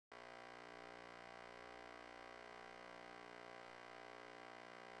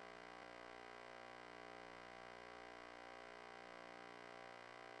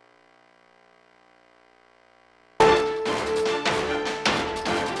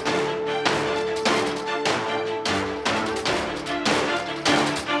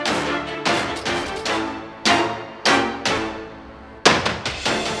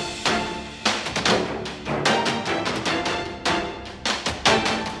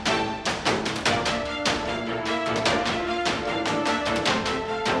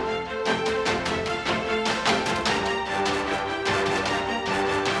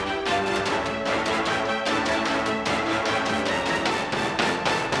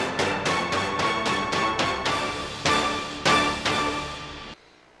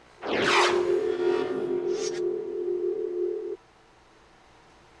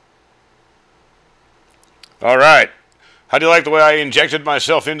All right. How do you like the way I injected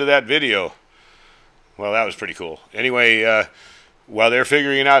myself into that video? Well, that was pretty cool. Anyway, while they're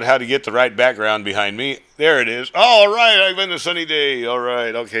figuring out how to get the right background behind me, there it is. All right, I've been a sunny day. All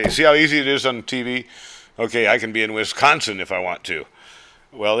right, okay. See how easy it is on TV? Okay, I can be in Wisconsin if I want to.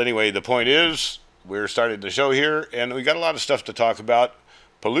 Well, anyway, the point is, we're starting the show here, and we got a lot of stuff to talk about.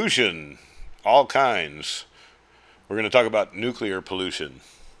 Pollution, all kinds. We're going to talk about nuclear pollution.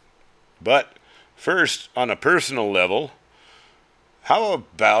 But first, on a personal level, how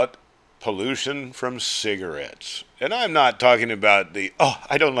about pollution from cigarettes? And I'm not talking about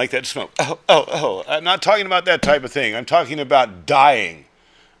I don't like that smoke. I'm not talking about that type of thing. I'm talking about dying.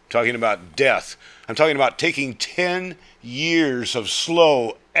 I'm talking about death. I'm talking about taking 10 years of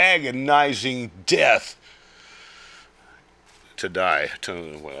slow, agonizing death to die.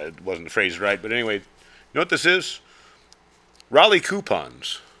 Well, it wasn't phrased right, but anyway, you know what this is? Raleigh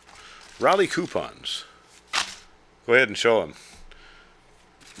coupons. Raleigh coupons. Go ahead and show them.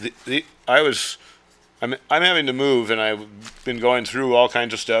 I'm having to move, and I've been going through all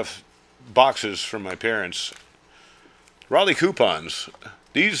kinds of stuff, boxes from my parents. Raleigh coupons.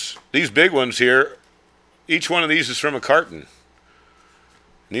 These big ones here, each one of these is from a carton.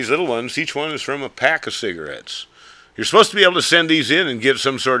 And these little ones, each one is from a pack of cigarettes. You're supposed to be able to send these in and get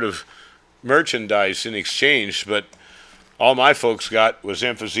some sort of merchandise in exchange, but all my folks got was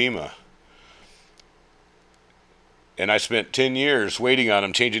emphysema. And I spent 10 years waiting on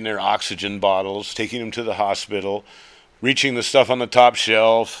them, changing their oxygen bottles, taking them to the hospital, reaching the stuff on the top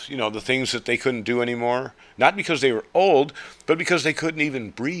shelf, you know, the things that they couldn't do anymore. Not because they were old, but because they couldn't even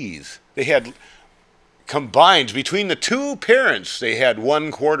breathe. They had combined, between the two parents, they had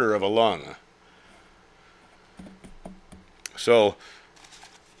 1/4 of a lung. So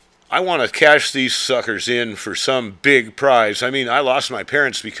I want to cash these suckers in for some big prize. I mean, I lost my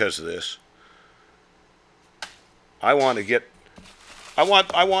parents because of this. I want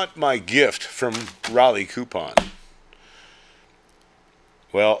my gift from Raleigh Coupon.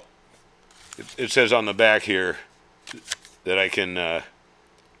 Well, it says on the back here that I can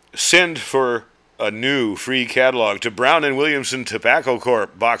send for a new free catalog to Brown and Williamson Tobacco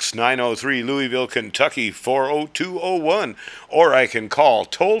Corp., Box 903, Louisville, Kentucky 40201, or I can call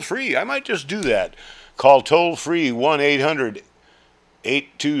toll-free. I might just do that. Call toll-free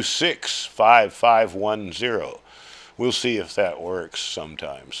 1-800-826-5510. We'll see if that works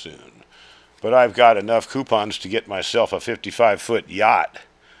sometime soon. But I've got enough coupons to get myself a 55-foot yacht.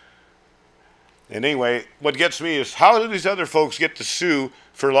 And anyway, what gets me is, how do these other folks get to sue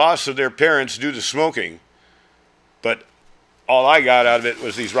for loss of their parents due to smoking? But all I got out of it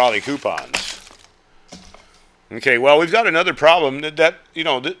was these Raleigh coupons. Okay, well, we've got another problem that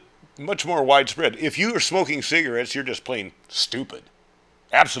much more widespread. If you are smoking cigarettes, you're just plain stupid.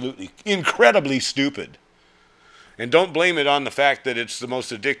 Absolutely, incredibly stupid. And don't blame it on the fact that it's the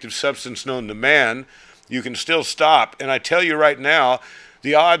most addictive substance known to man. You can still stop. And I tell you right now,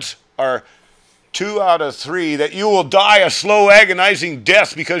 the odds are 2 out of 3 that you will die a slow, agonizing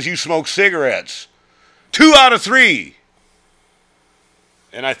death because you smoke cigarettes. 2 out of 3.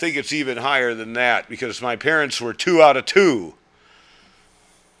 And I think it's even higher than that because my parents were 2 out of 2.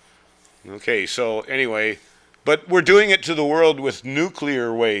 Okay, so anyway, but we're doing it to the world with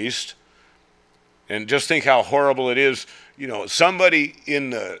nuclear waste. And just think how horrible it is. You know, somebody in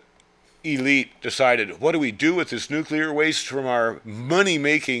the elite decided, what do we do with this nuclear waste from our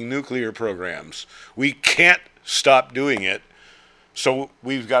money-making nuclear programs? We can't stop doing it, so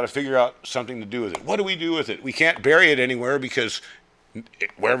we've got to figure out something to do with it. What do we do with it? We can't bury it anywhere because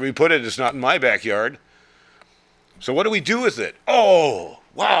wherever we put it is not in my backyard. So what do we do with it? Oh,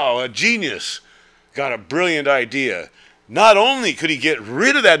 wow, a genius got a brilliant idea. Not only could he get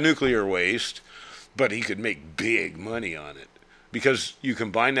rid of that nuclear waste, but he could make big money on it. Because you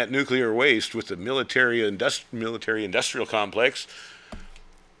combine that nuclear waste with the military-industrial complex,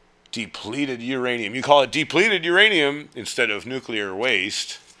 depleted uranium. You call it depleted uranium instead of nuclear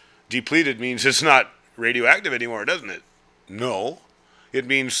waste. Depleted means it's not radioactive anymore, doesn't it? No. It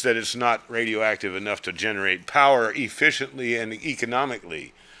means that it's not radioactive enough to generate power efficiently and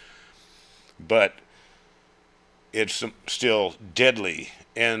economically. But it's still deadly.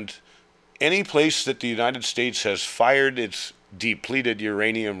 And any place that the United States has fired its depleted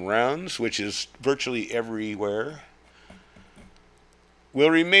uranium rounds, which is virtually everywhere, will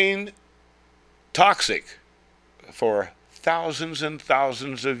remain toxic for thousands and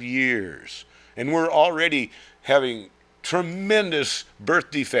thousands of years. And we're already having tremendous birth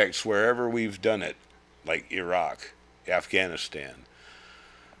defects wherever we've done it, like Iraq, Afghanistan.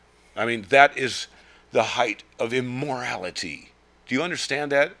 I mean, that is the height of immorality. Do you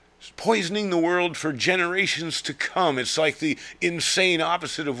understand that? poisoning the world for generations to come. It's like the insane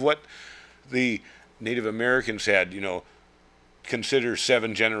opposite of what the Native Americans had, consider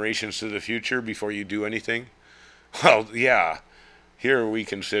 7 generations to the future before you do anything. Well, yeah, here we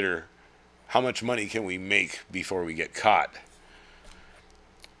consider how much money can we make before we get caught.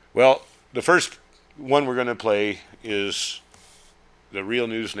 Well, the first one we're going to play is the Real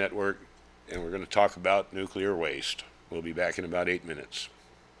News Network, and we're going to talk about nuclear waste. We'll be back in about 8 minutes.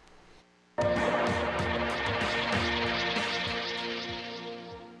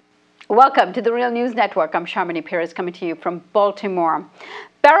 Welcome to the Real News Network. I'm Sharmini Pires coming to you from Baltimore.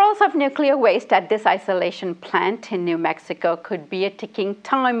 Barrels of nuclear waste at this isolation plant in New Mexico could be a ticking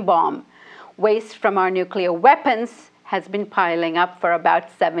time bomb. Waste from our nuclear weapons has been piling up for about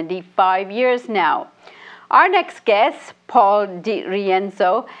 75 years now. Our next guest, Paul Di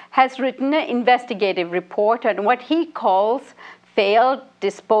Rienzo, has written an investigative report on what he calls failed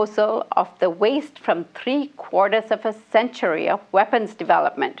disposal of the waste from 3/4 of a century of weapons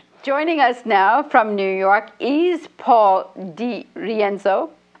development. Joining us now from New York is Paul Di Rienzo.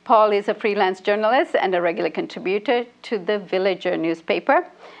 Paul is a freelance journalist and a regular contributor to the Villager newspaper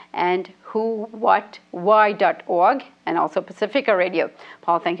and whowhatwhy.org and also Pacifica Radio.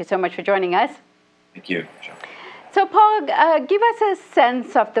 Paul, thank you so much for joining us. Thank you. So, Paul, give us a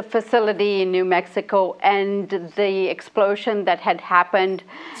sense of the facility in New Mexico and the explosion that had happened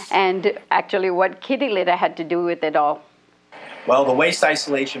and actually what kitty litter had to do with it all. Well, the waste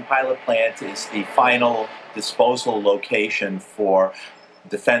isolation pilot plant is the final disposal location for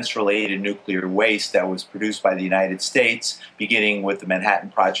defense-related nuclear waste that was produced by the United States, beginning with the Manhattan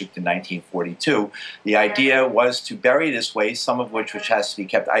Project in 1942. The idea was to bury this waste, some of which has to be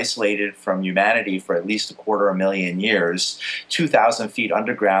kept isolated from humanity for at least 250,000 years, 2,000 feet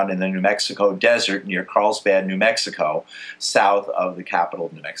underground in the New Mexico desert near Carlsbad, New Mexico, south of the capital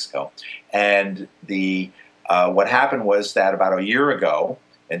of New Mexico. And what happened was that about a year ago,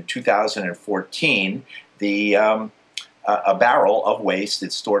 in 2014, a barrel of waste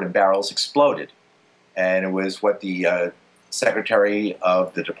that's stored in barrels exploded. And it was what the Secretary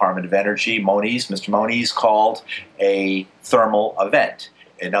of the Department of Energy, Mr. Moniz, called a thermal event.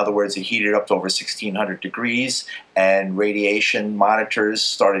 In other words, it heated up to over 1,600 degrees, and radiation monitors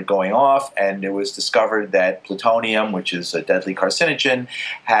started going off, and it was discovered that plutonium, which is a deadly carcinogen,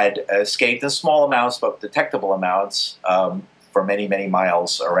 had escaped in small amounts, but detectable amounts, for many, many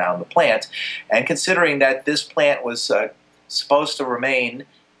miles around the plant. And considering that this plant was supposed to remain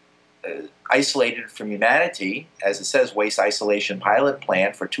isolated from humanity, as it says, waste isolation pilot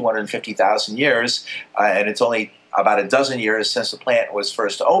plant for 250,000 years, and it's only about a dozen years since the plant was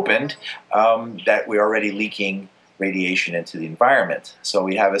first opened, that we're already leaking radiation into the environment. So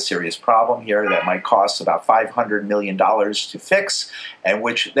we have a serious problem here that might cost about $500 million to fix, and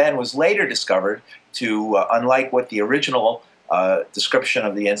which then was later discovered to, unlike what the original description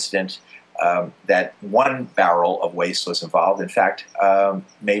of the incident, that 1 barrel of waste was involved. In fact,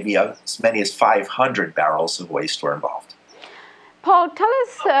 maybe as many as 500 barrels of waste were involved. Paul, tell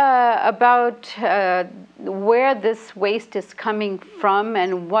us about where this waste is coming from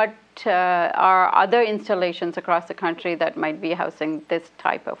and what are other installations across the country that might be housing this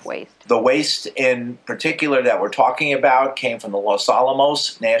type of waste. The waste in particular that we're talking about came from the Los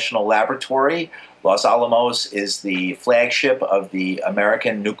Alamos National Laboratory. Los Alamos is the flagship of the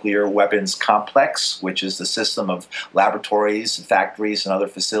American Nuclear Weapons Complex, which is the system of laboratories, factories, and other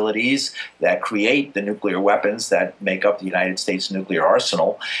facilities that create the nuclear weapons that make up the United States nuclear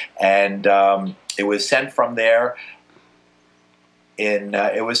arsenal. And it was sent from there.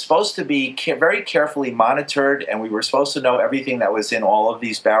 It was supposed to be very carefully monitored, and we were supposed to know everything that was in all of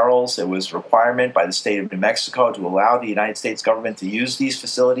these barrels. It was a requirement by the state of New Mexico to allow the United States government to use these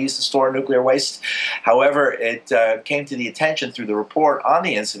facilities to store nuclear waste. However, it came to the attention through the report on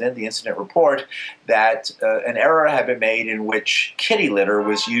the incident report, that an error had been made in which kitty litter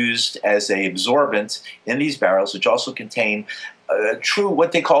was used as an absorbent in these barrels, which also contain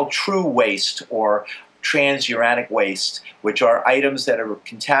what they call true waste, or transuranic waste, which are items that are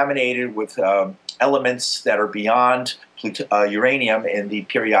contaminated with elements that are beyond uranium in the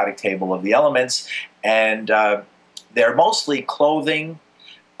periodic table of the elements. And they're mostly clothing,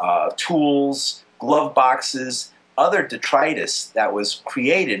 tools, glove boxes, other detritus that was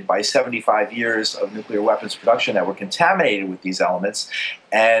created by 75 years of nuclear weapons production that were contaminated with these elements,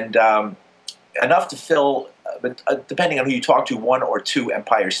 and enough to fill, but depending on who you talk to, 1 or 2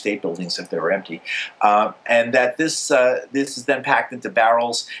 Empire State Buildings if they were empty. And that this is then packed into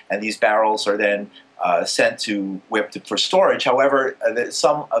barrels, and these barrels are then sent to WIPP for storage. However,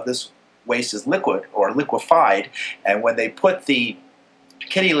 some of this waste is liquid or liquefied, and when they put the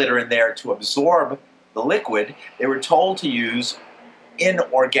kitty litter in there to absorb the liquid, they were told to use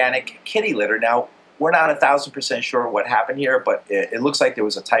inorganic kitty litter. Now, we're not 1,000% sure what happened here, but it looks like there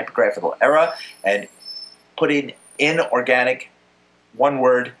was a typographical error, and putting inorganic, one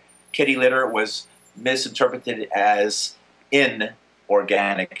word, kitty litter was misinterpreted as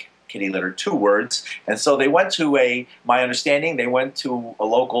inorganic kitty litter, 2 words. And so they went to my understanding, they went to a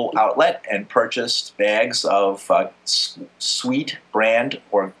local outlet and purchased bags of Sweet brand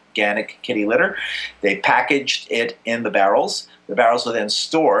organic kitty litter. They packaged it in the barrels. The barrels were then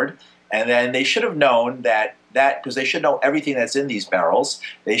stored, and then they should have known that because they should know everything that's in these barrels,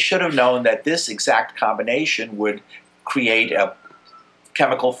 they should have known that this exact combination would create a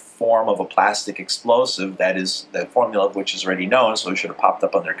chemical form of a plastic explosive, that is the formula of which is already known, so it should have popped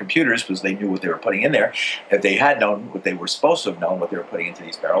up on their computers because they knew what they were putting in there. If they had known what they were supposed to have known, what they were putting into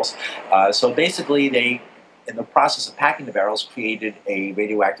these barrels. So basically they, in the process of packing the barrels, created a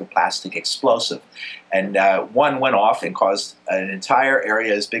radioactive plastic explosive. And one went off and caused an entire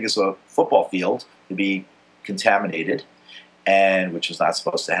area as big as a football field to be contaminated, and which was not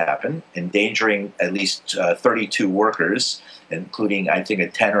supposed to happen, endangering at least 32 workers, including, I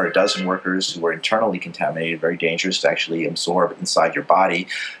think, 10 or a dozen workers who were internally contaminated, very dangerous to actually absorb inside your body,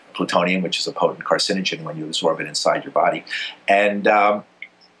 plutonium, which is a potent carcinogen when you absorb it inside your body. And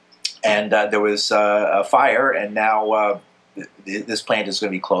there was a fire, and now this plant is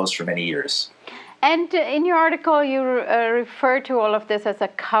going to be closed for many years. And in your article, you refer to all of this as a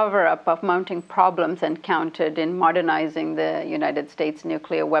cover-up of mounting problems encountered in modernizing the United States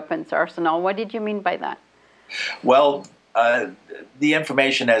nuclear weapons arsenal. What did you mean by that? Well, the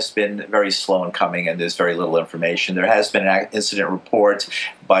information has been very slow in coming, and there's very little information. There has been an incident report,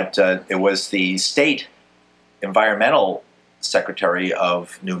 but it was the state environmental secretary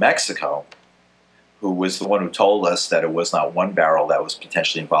of New Mexico who was the one who told us that it was not 1 barrel that was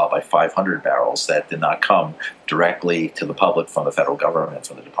potentially involved by 500 barrels that did not come directly to the public from the federal government,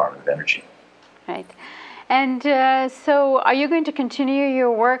 from the Department of Energy. Right. And so are you going to continue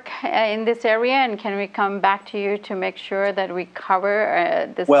your work in this area, and can we come back to you to make sure that we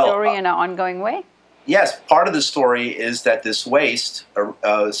cover this story in an ongoing way? Yes, part of the story is that this waste,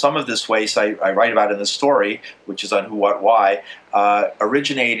 some of this waste I write about in the story, which is on Who, What, Why,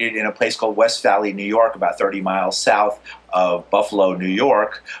 originated in a place called West Valley, New York, about 30 miles south of Buffalo, New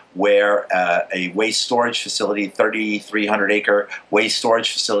York, where a waste storage facility, 3,300-acre waste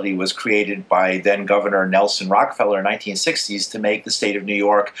storage facility, was created by then-Governor Nelson Rockefeller in the 1960s to make the state of New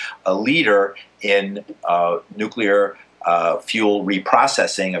York a leader in nuclear fuel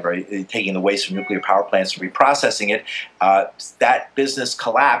reprocessing, taking the waste from nuclear power plants and reprocessing it. That business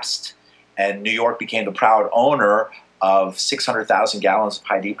collapsed, and New York became the proud owner of 600,000 gallons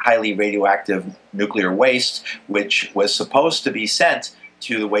of highly radioactive nuclear waste, which was supposed to be sent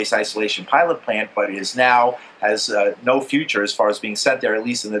to the waste isolation pilot plant, but has no future as far as being sent there, at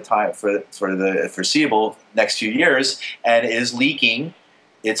least in the time for the foreseeable next few years, and is leaking.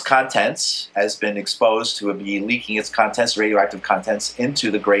 Its contents has been exposed to be leaking its contents, radioactive contents, into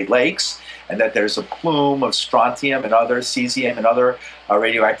the Great Lakes, and that there's a plume of strontium and other cesium and other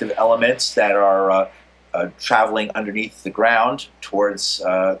radioactive elements that are traveling underneath the ground towards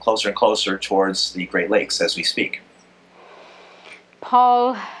closer and closer towards the Great Lakes as we speak.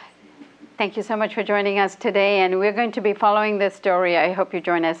 Paul, thank you so much for joining us today, and we're going to be following this story. I hope you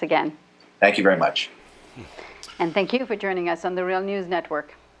join us again. Thank you very much. And thank you for joining us on the Real News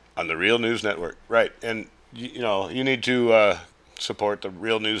Network. On the Real News Network, right. And, you need to support the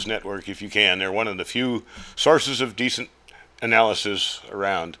Real News Network if you can. They're one of the few sources of decent analysis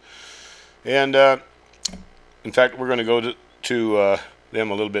around. And, in fact, we're going to go to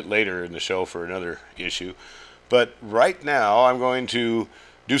them a little bit later in the show for another issue. But right now, I'm going to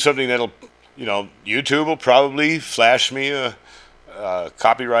do something that'll, YouTube will probably flash me a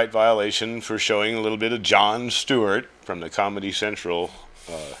copyright violation for showing a little bit of Jon Stewart from the Comedy Central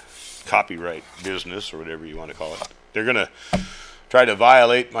copyright business, or whatever you want to call it. They're going to try to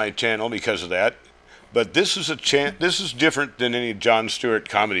violate my channel because of that. But this is different than any Jon Stewart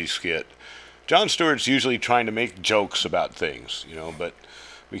comedy skit. Jon Stewart's usually trying to make jokes about things, but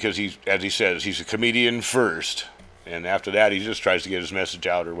because he's, as he says, he's a comedian first, and after that he just tries to get his message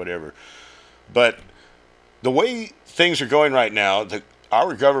out or whatever. But the way things are going right now,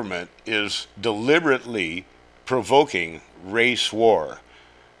 our government is deliberately provoking race war.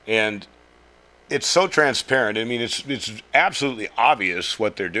 And it's so transparent. I mean, it's absolutely obvious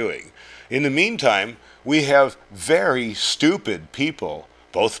what they're doing. In the meantime, we have very stupid people,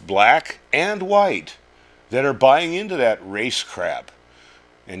 both black and white, that are buying into that race crap.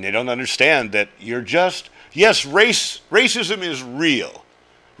 And they don't understand that yes, racism is real.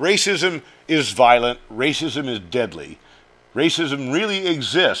 Racism is violent. Racism is deadly. Racism really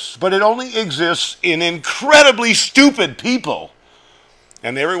exists, but it only exists in incredibly stupid people.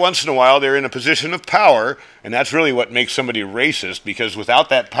 And every once in a while, they're in a position of power, and that's really what makes somebody racist, because without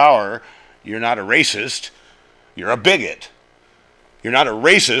that power, you're not a racist, you're a bigot. You're not a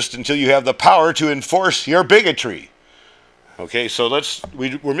racist until you have the power to enforce your bigotry. Okay, so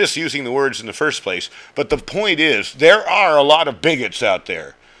we're misusing the words in the first place, but the point is, there are a lot of bigots out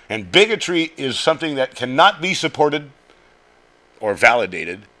there, and bigotry is something that cannot be supported or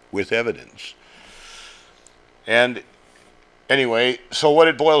validated with evidence. And anyway, so what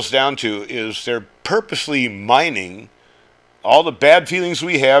it boils down to is they're purposely mining all the bad feelings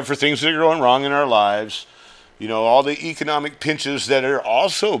we have for things that are going wrong in our lives, you know, all the economic pinches that are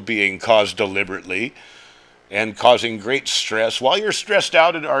also being caused deliberately and causing great stress while you're stressed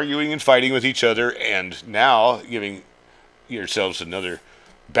out and arguing and fighting with each other, and now giving yourselves another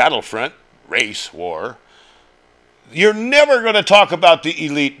battlefront, race war. You're never going to talk about the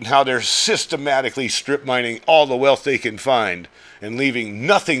elite and how they're systematically strip mining all the wealth they can find and leaving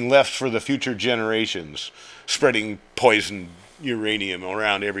nothing left for the future generations, spreading poison uranium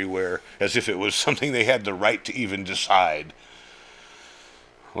around everywhere as if it was something they had the right to even decide.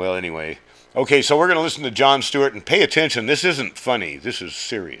 Well, anyway. Okay, so we're going to listen to Jon Stewart, and pay attention. This isn't funny. This is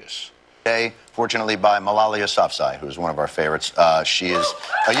serious. Today, fortunately, by Malala Yousafzai, who is one of our favorites. She is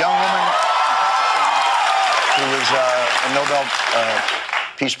a young woman who was a Nobel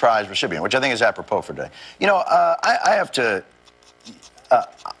Peace Prize recipient, which I think is apropos for today. You know, I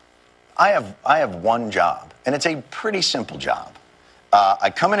have one job, and it's a pretty simple job. I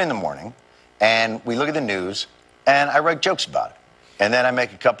come in the morning, and we look at the news, and I write jokes about it. And then I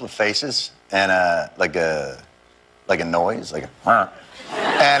make a couple of faces, and like a noise, like a,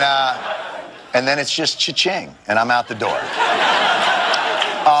 and then it's just cha-ching, and I'm out the door.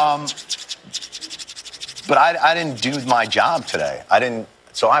 But I didn't do my job today.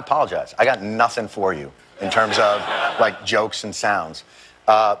 So I apologize. I got nothing for you in terms of like jokes and sounds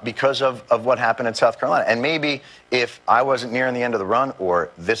because of what happened in South Carolina. And maybe if I wasn't nearing the end of the run,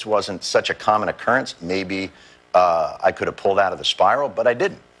 or this wasn't such a common occurrence, maybe I could have pulled out of the spiral, but I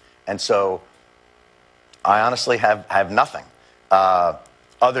didn't. And so I honestly have nothing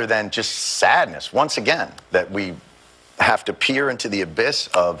other than just sadness, once again, that we have to peer into the abyss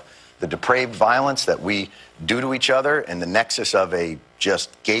of the depraved violence that we do to each other and the nexus of a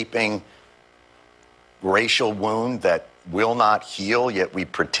just gaping racial wound that will not heal, yet we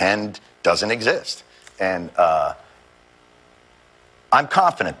pretend doesn't exist. And I'm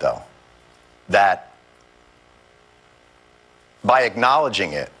confident, though, that by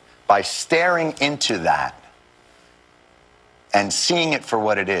acknowledging it, by staring into that and seeing it for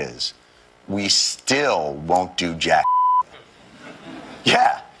what it is, we still won't do jack.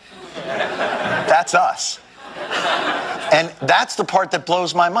 Yeah, that's us. And that's the part that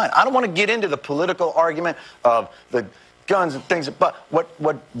blows my mind. I don't want to get into the political argument of the guns and things, but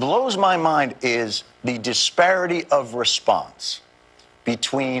what blows my mind is the disparity of response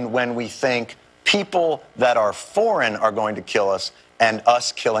between when we think people that are foreign are going to kill us and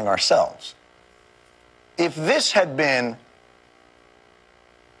us killing ourselves. If this had been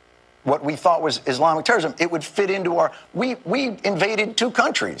what we thought was Islamic terrorism, it would fit into our... We invaded 2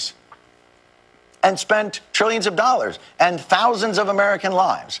 countries and spent trillions of dollars and thousands of American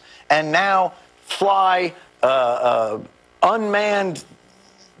lives, and now fly unmanned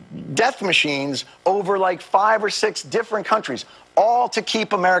death machines over like 5 or 6 different countries, all to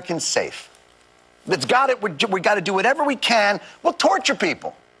keep Americans safe. We got to do whatever we can. We'll torture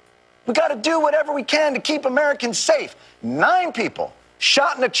people. We got to do whatever we can to keep Americans safe. 9 people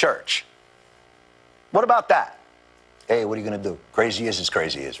shot in a church. What about that? Hey, what are you going to do? Crazy is as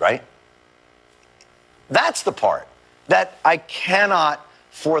crazy is, right? That's the part that I cannot,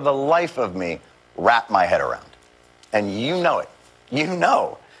 for the life of me, wrap my head around. And you know it. You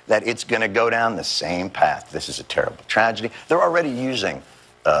know that it's going to go down the same path. This is a terrible tragedy. They're already using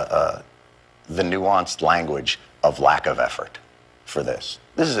the nuanced language of lack of effort for this.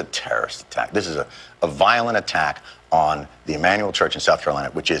 This is a terrorist attack. This is a violent attack on the Emmanuel Church in South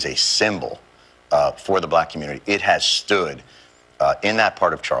Carolina, which is a symbol for the black community. It has stood in that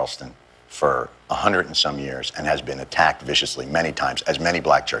part of Charleston for 100 and some years and has been attacked viciously many times, as many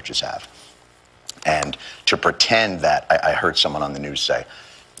black churches have. And to pretend that, I heard someone on the news say,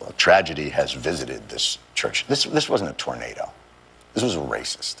 well, tragedy has visited this church. This wasn't a tornado. This was a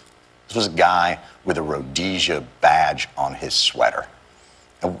racist. This was a guy with a Rhodesia badge on his sweater.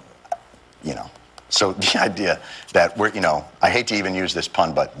 And, you know, so the idea that we're, you know, I hate to even use this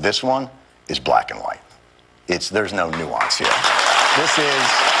pun, but this one is black and white. There's no nuance here. This is,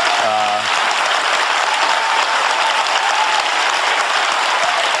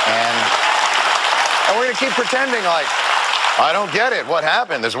 and we're going to keep pretending like, I don't get it. What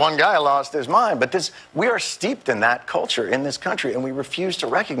happened? This one guy lost his mind. But this, we are steeped in that culture in this country, and we refuse to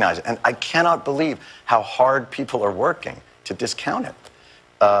recognize it. And I cannot believe how hard people are working to discount it.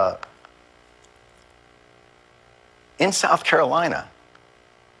 In South Carolina,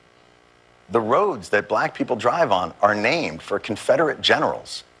 the roads that black people drive on are named for Confederate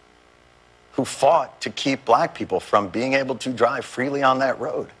generals who fought to keep black people from being able to drive freely on that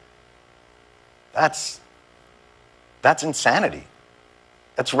road. That's insanity.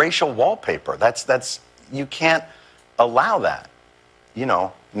 That's racial wallpaper. You can't allow that. You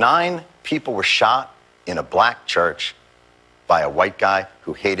know, 9 people were shot in a black church by a white guy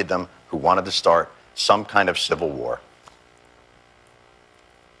who hated them, who wanted to start some kind of civil war.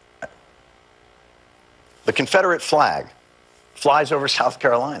 The Confederate flag flies over South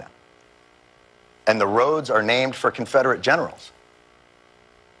Carolina, and the roads are named for Confederate generals.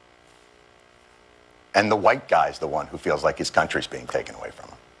 And the white guy's the one who feels like his country's being taken away from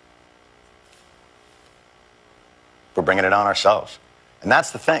him. We're bringing it on ourselves. And that's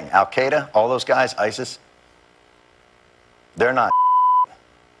the thing. Al-Qaeda, all those guys, ISIS, they're not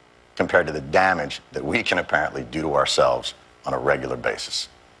compared to the damage that we can apparently do to ourselves on a regular basis.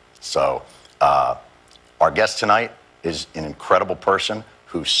 So our guest tonight is an incredible person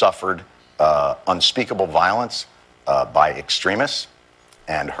who suffered unspeakable violence by extremists,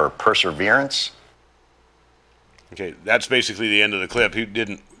 and her perseverance. Okay, that's basically the end of the clip. They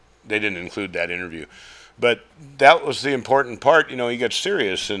didn't include that interview. But that was the important part. You know, he gets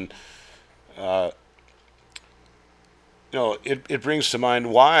serious, and you know, it brings to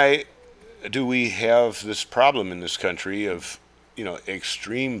mind, why do we have this problem in this country of, you know,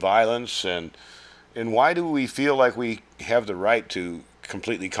 extreme violence, and why do we feel like we have the right to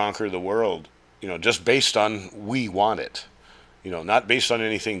completely conquer the world, you know, just based on we want it, you know, not based on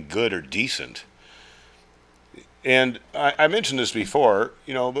anything good or decent. And I mentioned this before,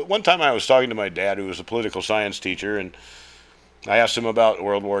 you know, but one time I was talking to my dad, who was a political science teacher, and I asked him about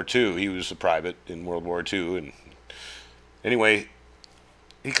World War II. He was a private in World War II, and anyway,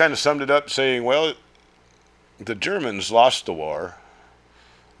 he kind of summed it up saying, well, the Germans lost the war,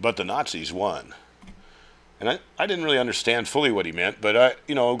 but the Nazis won. And I didn't really understand fully what he meant, but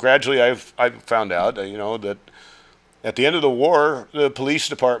you know, gradually I've found out, you know, that at the end of the war, the police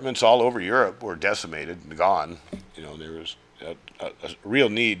departments all over Europe were decimated and gone. You know, there was a real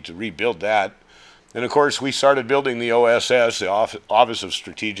need to rebuild that. And of course, we started building the OSS, the Office of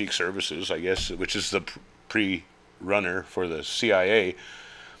Strategic Services, I guess, which is the pre-runner for the CIA.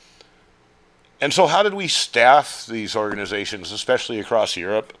 And so how did we staff these organizations, especially across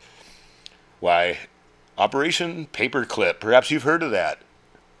Europe? Why, Operation Paperclip. Perhaps you've heard of that.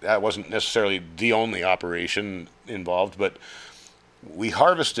 That wasn't necessarily the only operation involved, but we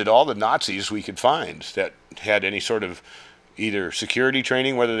harvested all the Nazis we could find that had any sort of either security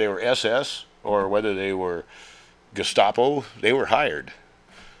training, whether they were SS or whether they were Gestapo. They were hired,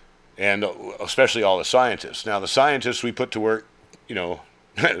 and especially all the scientists. Now, the scientists we put to work, you know,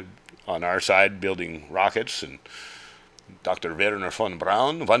 on our side, building rockets, and Dr. Werner von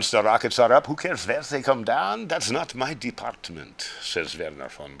Braun, once the rockets are up, who cares where they come down? That's not my department, says Werner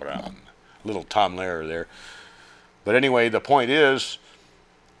von Braun. Little Tom Lehrer there. But anyway, the point is,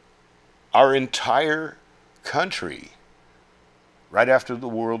 our entire country, right after the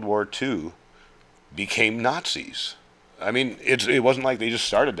World War II, became Nazis. I mean, it wasn't like they just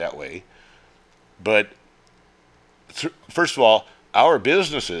started that way. But first of all, our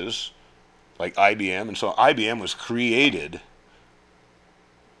businesses, like IBM, and so IBM was created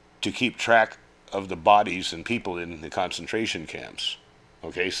to keep track of the bodies and people in the concentration camps.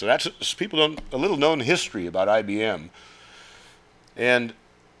 Okay, so that's, people don't, a little known history about IBM. And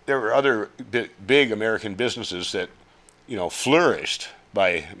there were other big American businesses that, you know, flourished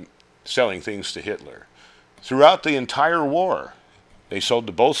by selling things to Hitler. Throughout the entire war, they sold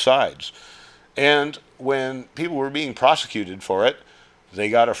to both sides. And when people were being prosecuted for it, they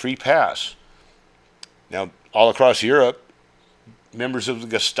got a free pass. Now, all across Europe, members of the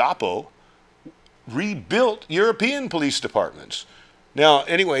Gestapo rebuilt European police departments. Now,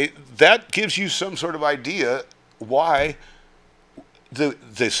 anyway, that gives you some sort of idea why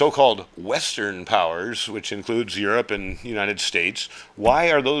the so-called Western powers, which includes Europe and United States,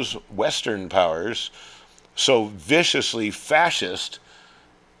 why are those Western powers so viciously fascist,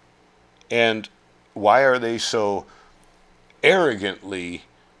 and why are they so arrogantly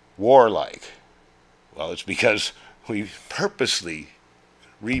warlike? Well, it's because we purposely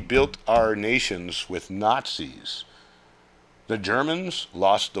rebuilt our nations with Nazis. The Germans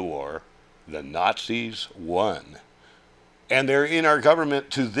lost the war. The Nazis won. And they're in our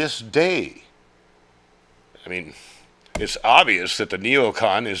government to this day. I mean, it's obvious that the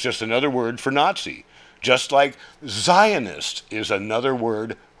neocon is just another word for Nazi. Just like Zionist is another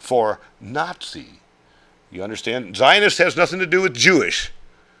word for Nazi. You understand? Zionist has nothing to do with Jewish.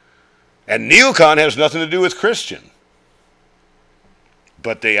 And neocon has nothing to do with Christian.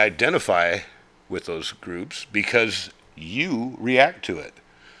 But they identify with those groups because you react to it.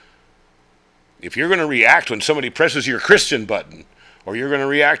 If you're going to react when somebody presses your Christian button, or you're going to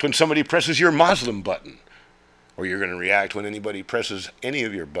react when somebody presses your Muslim button, or you're going to react when anybody presses any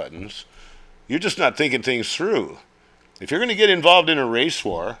of your buttons, you're just not thinking things through. If you're going to get involved in a race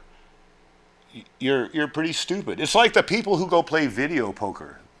war, you're pretty stupid. It's like the people who go play video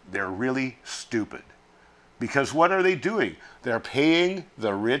poker. They're really stupid. Because what are they doing? They're paying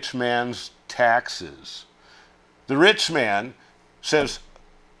the rich man's taxes. The rich man says,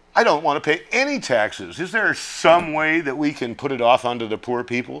 I don't want to pay any taxes. Is there some way that we can put it off onto the poor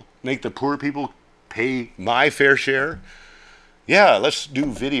people? Make the poor people pay my fair share? Yeah, let's do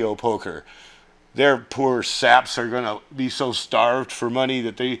video poker. Their poor saps are going to be so starved for money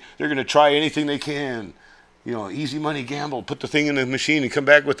that they're going to try anything they can. You know, easy money gamble, put the thing in the machine and come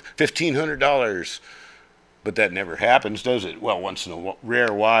back with $1,500. But that never happens, does it? Well, once in a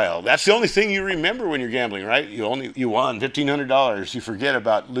rare while. That's the only thing you remember when you're gambling, right? You won $1,500. You forget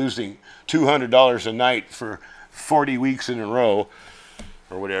about losing $200 a night for 40 weeks in a row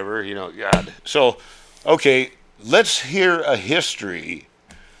or whatever, you know, God. So, okay, let's hear a history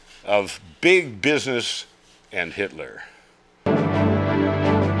of big business and Hitler.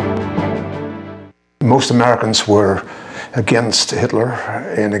 Most Americans were against Hitler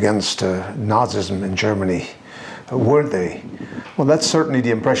and against Nazism in Germany, weren't they? Well, that's certainly the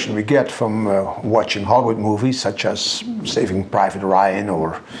impression we get from watching Hollywood movies such as Saving Private Ryan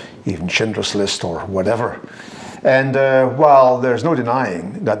or even Schindler's List or whatever. And while there's no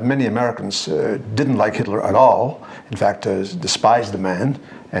denying that many Americans didn't like Hitler at all, in fact despised the man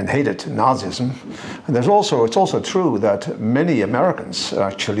and hated Nazism, and it's also true that many Americans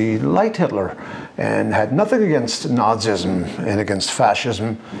actually liked Hitler and had nothing against Nazism and against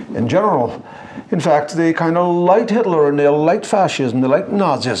fascism in general. In fact, they kind of liked Hitler and they liked fascism, they liked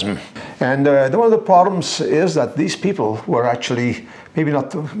Nazism. And one of the problems is that these people were actually, maybe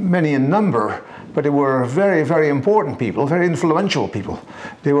not many in number, but they were very, very important people, very influential people.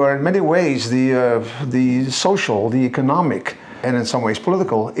 They were in many ways the social, the economic, and in some ways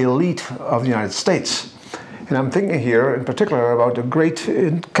political elite of the United States. And I'm thinking here in particular about the great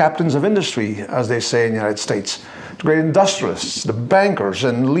captains of industry, as they say in the United States, the great industrialists, the bankers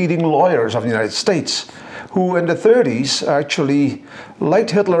and leading lawyers of the United States, who in the 30s actually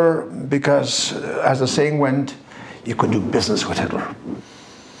liked Hitler because, as the saying went, you could do business with Hitler.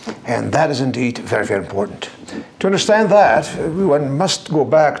 And that is indeed very, very important. To understand that, one must go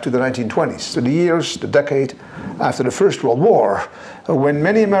back to the 1920s, to the years, the decade after the First World War, when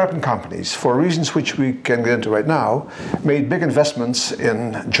many American companies, for reasons which we can get into right now, made big investments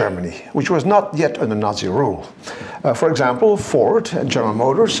in Germany, which was not yet under Nazi rule. For example, Ford and General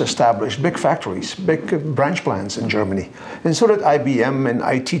Motors established big factories, big branch plants in Germany. And so did IBM and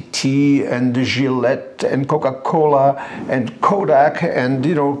ITT and Gillette and Coca-Cola and Kodak and,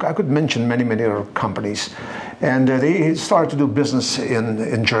 you know, I could mention many, many other companies. And they started to do business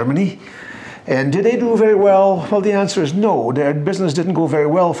in Germany. And did they do very well? Well, the answer is no. Their business didn't go very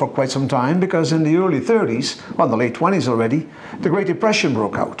well for quite some time because in the early 30s, well, in the late 20s already, the Great Depression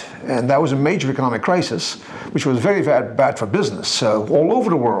broke out. And that was a major economic crisis, which was very bad for business all over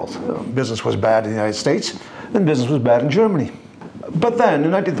the world. Business was bad in the United States, and business was bad in Germany. But then,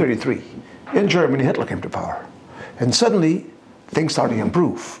 in 1933, in Germany, Hitler came to power. And suddenly, things started to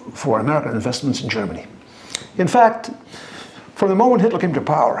improve for American investments in Germany. In fact, from the moment Hitler came to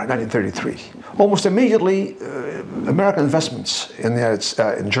power in 1933, almost immediately American investments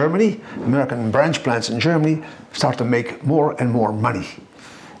in Germany, American branch plants in Germany, started to make more and more money.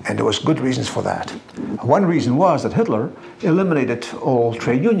 And there was good reasons for that. One reason was that Hitler eliminated all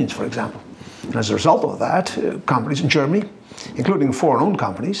trade unions, for example. And as a result of that, companies in Germany, including foreign-owned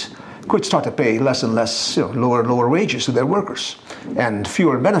companies, could start to pay less and less, lower and lower wages to their workers and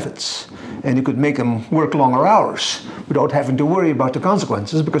fewer benefits. And you could make them work longer hours without having to worry about the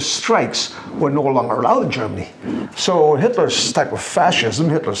consequences because strikes were no longer allowed in Germany. So Hitler's type of fascism,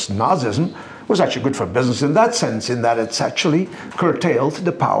 Hitler's Nazism, was actually good for business in that sense, in that it's actually curtailed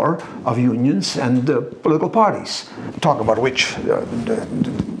the power of unions and political parties, talk about which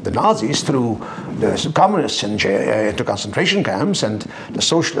the Nazis threw the communists into concentration camps, and the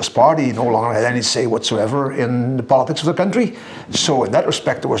Socialist Party no longer had any say whatsoever in the politics of the country. So in that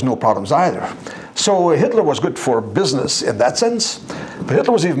respect, there was no problems either. So Hitler was good for business in that sense, but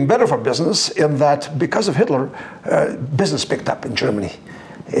Hitler was even better for business in that because of Hitler, business picked up in Germany.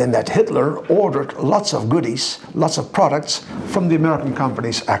 In that Hitler ordered lots of goodies, lots of products from the American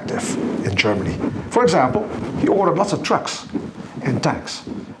companies active in Germany. For example, he ordered lots of trucks and tanks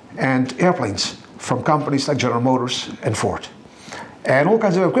and airplanes from companies like General Motors and Ford. And all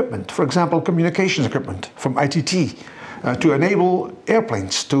kinds of equipment, for example, communications equipment from ITT to enable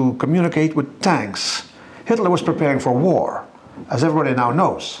airplanes to communicate with tanks. Hitler was preparing for war, as everybody now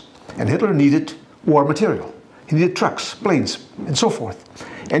knows. And Hitler needed war material. He needed trucks, planes, and so forth.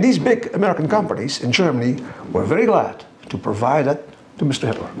 And these big American companies in Germany were very glad to provide that to Mr.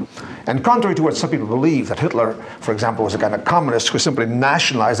 Hitler. And contrary to what some people believe, that Hitler, for example, was a kind of communist who simply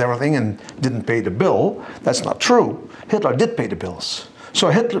nationalized everything and didn't pay the bill, that's not true. Hitler did pay the bills. So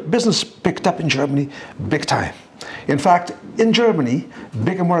Hitler, business picked up in Germany big time. In fact, in Germany,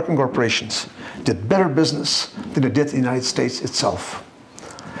 big American corporations did better business than they did in the United States itself.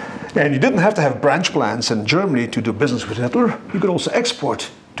 And you didn't have to have branch plants in Germany to do business with Hitler. You could also export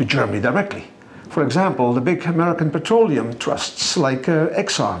to Germany directly. For example, the big American petroleum trusts like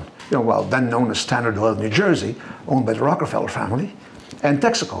Exxon, then known as Standard Oil of New Jersey, owned by the Rockefeller family, and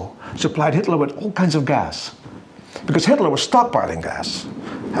Texaco supplied Hitler with all kinds of gas. Because Hitler was stockpiling gas.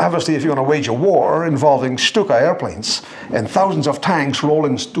 Obviously, if you want to wage a war involving Stuka airplanes and thousands of tanks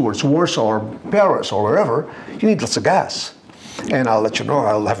rolling towards Warsaw or Paris or wherever, you need lots of gas. And I'll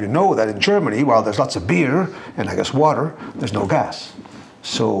have you know that in Germany, while there's lots of beer and I guess water, there's no gas.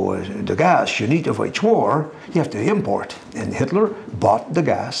 So the gas you need to wage war, you have to import. And Hitler bought the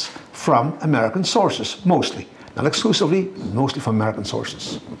gas from American sources, mostly. Not exclusively, mostly from American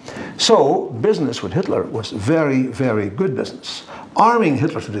sources. So business with Hitler was very, very good business. Arming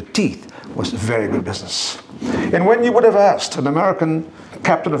Hitler to the teeth was very good business. And when you would have asked an American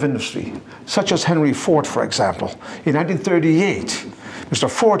captain of industry, such as Henry Ford, for example, in 1938, Mr.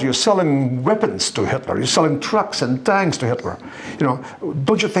 Ford, you're selling weapons to Hitler, you're selling trucks and tanks to Hitler.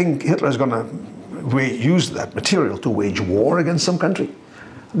 Don't you think Hitler is going to use that material to wage war against some country?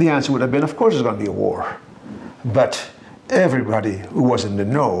 The answer would have been, of course, there's going to be a war. But everybody who was in the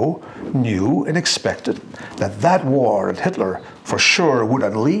know knew and expected that that war that Hitler for sure would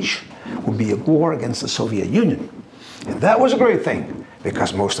unleash would be a war against the Soviet Union. And that was a great thing,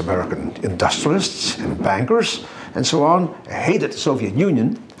 because most American industrialists and bankers and so on hated the Soviet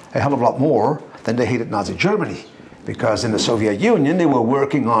Union a hell of a lot more than they hated Nazi Germany. Because in the Soviet Union, they were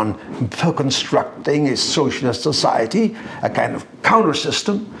working on constructing a socialist society, a kind of counter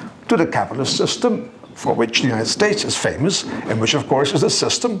system to the capitalist system, for which the United States is famous, and which of course is a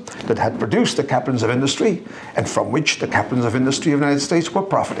system that had produced the captains of industry, and from which the captains of industry of the United States were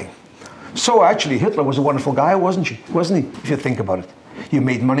profiting. So actually Hitler was a wonderful guy, wasn't he? If you think about it. You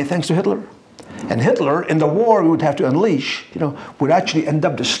made money thanks to Hitler. And Hitler, in the war we would have to unleash, would actually end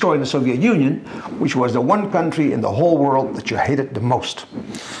up destroying the Soviet Union, which was the one country in the whole world that you hated the most.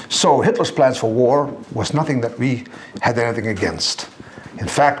 So Hitler's plans for war was nothing that we had anything against. In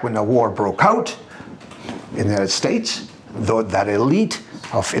fact, when the war broke out in the United States, that elite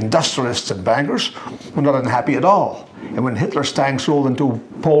of industrialists and bankers were not unhappy at all. And when Hitler's tanks rolled into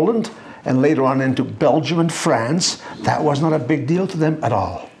Poland and later on into Belgium and France, that was not a big deal to them at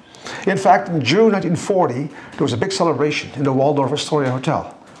all. In fact, in June 1940, there was a big celebration in the Waldorf Astoria Hotel,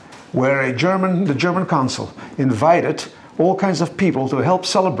 where the German consul invited all kinds of people to help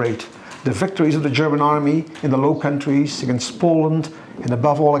celebrate the victories of the German army in the Low Countries against Poland and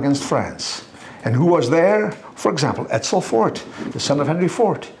above all against France. And who was there? For example, Edsel Ford, the son of Henry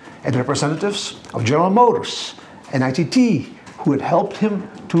Ford, and representatives of General Motors and ITT, who had helped him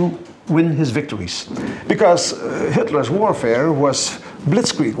to win his victories. Because Hitler's warfare was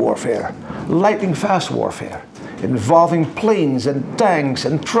blitzkrieg warfare, lightning fast warfare, involving planes and tanks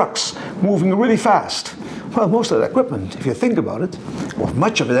and trucks moving really fast. Well, most of that equipment, if you think about it, well,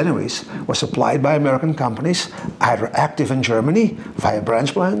 much of it anyways, was supplied by American companies, either active in Germany via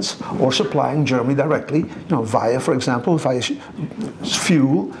branch plants or supplying Germany directly, via, for example, via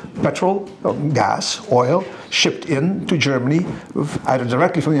fuel, petrol, gas, oil, shipped in to Germany, either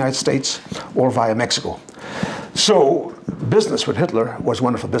directly from the United States or via Mexico. So business with Hitler was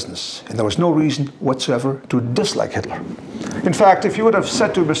wonderful business, and there was no reason whatsoever to dislike Hitler. In fact, if you would have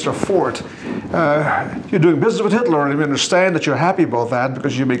said to Mr. Ford, you're doing business with Hitler, and we understand that you're happy about that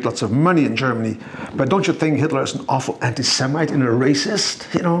because you make lots of money in Germany, but don't you think Hitler is an awful anti-Semite and a racist?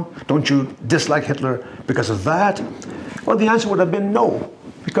 Don't you dislike Hitler because of that? Well, the answer would have been no.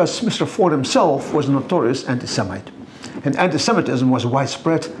 because Mr. Ford himself was a notorious anti-Semite. And anti-Semitism was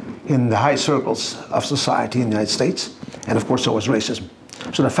widespread in the high circles of society in the United States, and of course so was racism.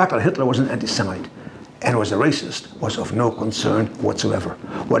 So the fact that Hitler was an anti-Semite and was a racist was of no concern whatsoever.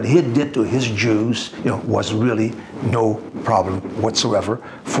 What he did to his Jews, was really no problem whatsoever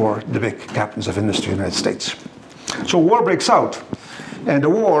for the big captains of industry in the United States. So war breaks out, and the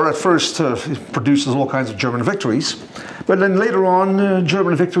war at first produces all kinds of German victories, but then later on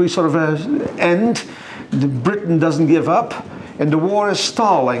German victories sort of end. Britain doesn't give up, and the war is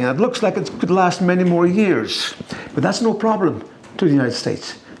stalling, and it looks like it could last many more years. But that's no problem to the United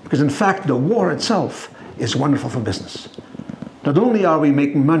States, because in fact the war itself is wonderful for business. Not only are we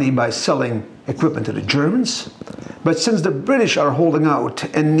making money by selling equipment to the Germans, but since the British are holding out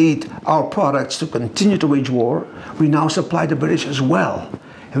and need our products to continue to wage war, we now supply the British as well.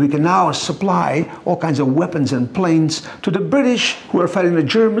 And we can now supply all kinds of weapons and planes to the British who are fighting the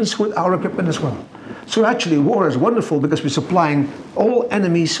Germans with our equipment as well. So actually war is wonderful because we're supplying all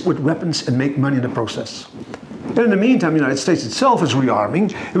enemies with weapons and make money in the process. And in the meantime, the United States itself is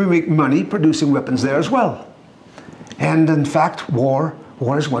rearming, and we make money producing weapons there as well. And in fact, war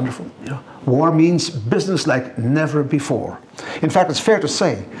is wonderful. War means business like never before. In fact, it's fair to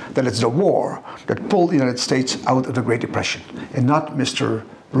say that it's the war that pulled the United States out of the Great Depression, and not Mr.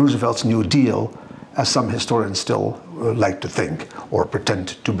 Roosevelt's New Deal, as some historians still like to think or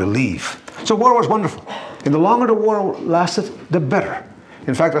pretend to believe. So war was wonderful. And the longer the war lasted, the better.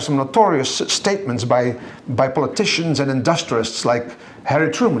 In fact, there's some notorious statements by politicians and industrialists like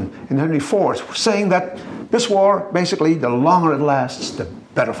Harry Truman and Henry Ford saying that this war, basically, the longer it lasts, the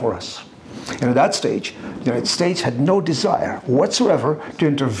better for us. And at that stage, the United States had no desire whatsoever to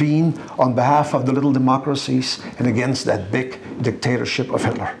intervene on behalf of the little democracies and against that big dictatorship of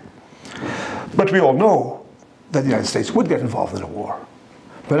Hitler. But we all know that the United States would get involved in the war.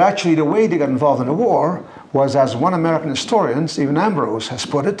 But actually, the way they got involved in the war was, as one American historian, Stephen Ambrose, has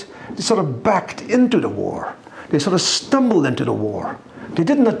put it, they sort of backed into the war. They sort of stumbled into the war. They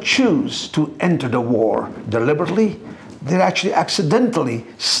did not choose to enter the war deliberately. They actually accidentally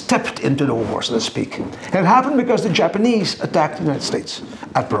stepped into the war, so to speak. And it happened because the Japanese attacked the United States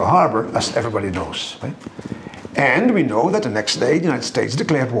at Pearl Harbor, as everybody knows. Right? And we know that the next day, the United States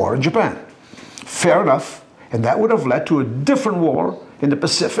declared war on Japan. Fair enough, and that would have led to a different war in the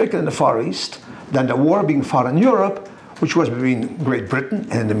Pacific and in the Far East than the war being fought in Europe, which was between Great Britain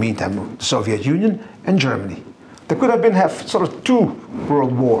and in the meantime the Soviet Union and Germany. There could have been sort of two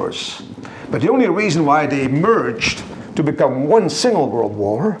world wars. But the only reason why they merged to become one single world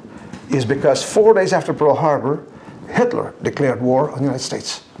war is because 4 days after Pearl Harbor, Hitler declared war on the United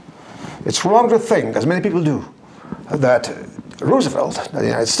States. It's wrong to think, as many people do, that Roosevelt, the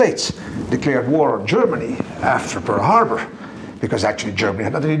United States, declared war on Germany after Pearl Harbor, because actually Germany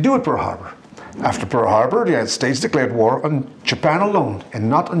had nothing to do with Pearl Harbor. After Pearl Harbor, the United States declared war on Japan alone and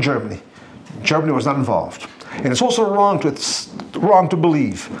not on Germany. Germany was not involved. And it's also wrong to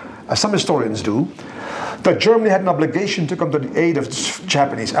believe, as some historians do, that Germany had an obligation to come to the aid of its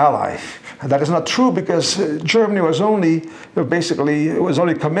Japanese ally. And that is not true, because Germany was only,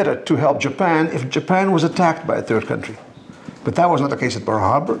 only committed to help Japan if Japan was attacked by a third country. But that was not the case at Pearl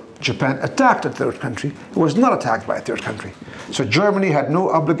Harbor. Japan attacked a third country. It was not attacked by a third country. So Germany had no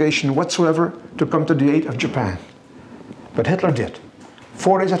obligation whatsoever to come to the aid of Japan. But Hitler did.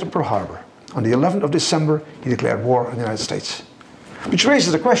 4 days after Pearl Harbor, on the 11th of December, he declared war on the United States. Which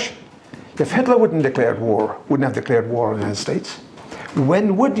raises the question, if Hitler wouldn't have declared war on the United States,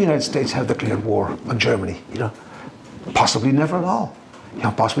 when would the United States have declared war on Germany? Possibly never at all.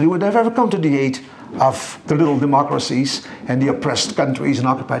 Possibly would never ever come to the aid of the little democracies and the oppressed countries and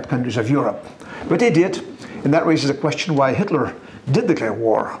occupied countries of Europe. But they did, and that raises the question why Hitler did declare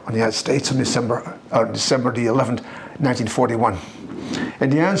war on the United States on December the 11th, 1941.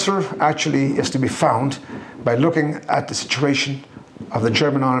 And the answer actually is to be found by looking at the situation of the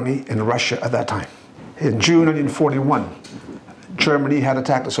German army in Russia at that time. In June 1941, Germany had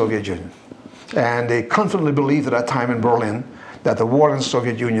attacked the Soviet Union. And they confidently believed at that time in Berlin that the war in the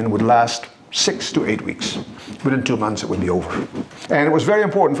Soviet Union would last 6 to 8 weeks. Within 2 months, it would be over. And it was very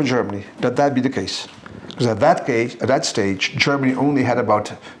important for Germany that that be the case. Because at that stage, Germany only had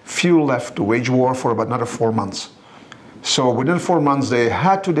about fuel left to wage war for about another 4 months. So within 4 months, they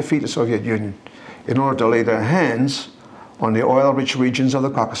had to defeat the Soviet Union in order to lay their hands on the oil-rich regions of the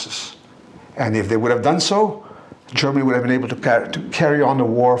Caucasus. And if they would have done so, Germany would have been able to carry on the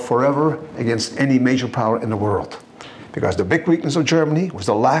war forever against any major power in the world. Because the big weakness of Germany was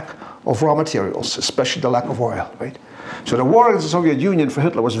the lack of raw materials, especially the lack of oil, right? So the war against the Soviet Union for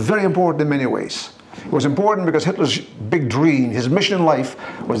Hitler was very important in many ways. It was important because Hitler's big dream, his mission in life,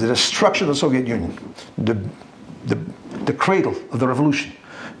 was the destruction of the Soviet Union, the cradle of the revolution,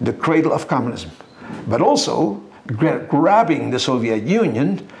 the cradle of communism. But also, grabbing the Soviet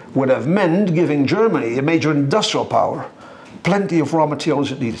Union would have meant giving Germany, a major industrial power, plenty of raw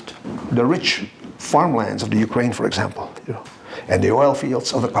materials it needed. The rich farmlands of the Ukraine, for example, and the oil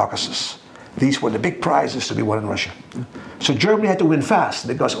fields of the Caucasus. These were the big prizes to be won in Russia. So Germany had to win fast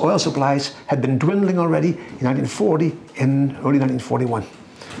because oil supplies had been dwindling already in 1940 and early 1941.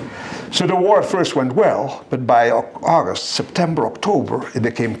 So the war at first went well, but by August, September, October, it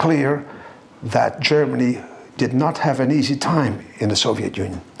became clear that Germany did not have an easy time in the Soviet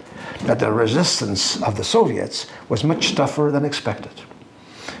Union, that the resistance of the Soviets was much tougher than expected.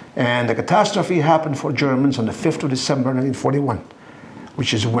 And the catastrophe happened for Germans on the 5th of December 1941,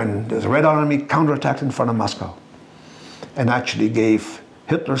 which is when the Red Army counterattacked in front of Moscow and actually gave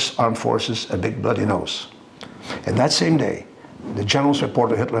Hitler's armed forces a big bloody nose. And that same day, the generals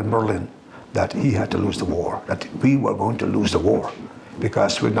reported to Hitler in Berlin that he had to lose the war, that we were going to lose the war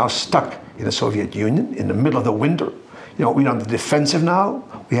because we're now stuck in the Soviet Union in the middle of the winter. You know, we're on the defensive now.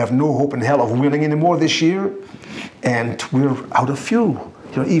 We have no hope in hell of winning anymore this year, and we're out of fuel.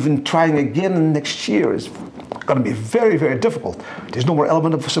 You know, even trying again next year is going to be very, very difficult. There's no more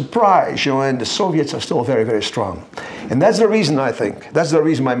element of surprise, you know, and the Soviets are still very, very strong. And that's the reason I think, that's the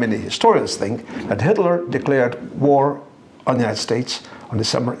reason why many historians think that Hitler declared war on the United States on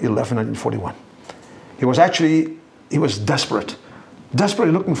December 11, 1941. He was desperate,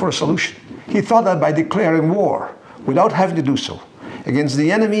 desperately looking for a solution. He thought that by declaring war, without having to do so, against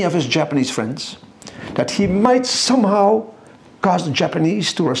the enemy of his Japanese friends, that he might somehow cause the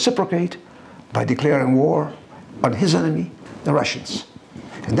Japanese to reciprocate by declaring war on his enemy, the Russians.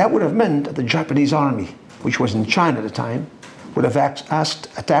 And that would have meant that the Japanese army, which was in China at the time, would have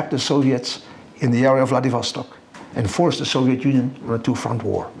attacked the Soviets in the area of Vladivostok and forced the Soviet Union on a two-front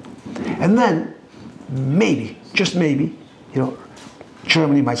war. And then, maybe, just maybe, you know,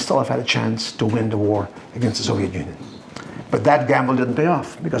 Germany might still have had a chance to win the war against the Soviet Union. But that gamble didn't pay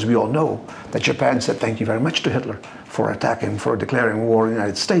off, because we all know that Japan said thank you very much to Hitler for attacking, for declaring war in the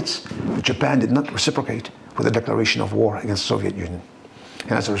United States. But Japan did not reciprocate with a declaration of war against the Soviet Union.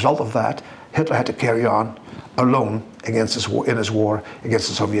 And as a result of that, Hitler had to carry on alone against his war against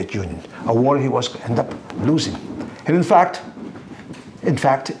the Soviet Union, a war he was end up losing. And in fact,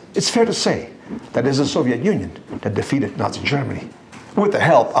 it's fair to say that it is the Soviet Union that defeated Nazi Germany, with the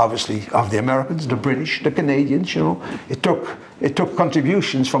help, obviously, of the Americans, the British, the Canadians. You know, it took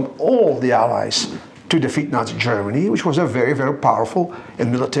contributions from all the Allies to defeat Nazi Germany, which was a very, very powerful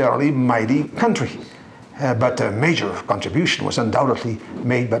and militarily mighty country. But a major contribution was undoubtedly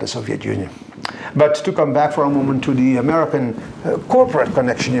made by the Soviet Union. But to come back for a moment to the American corporate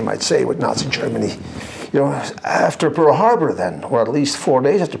connection, you might say, with Nazi Germany. You know, after Pearl Harbor then, or at least 4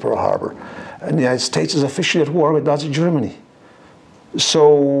 days after Pearl Harbor, the United States is officially at war with Nazi Germany. So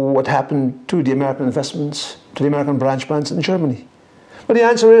what happened to the American investments, to the American branch plants in Germany? Well, the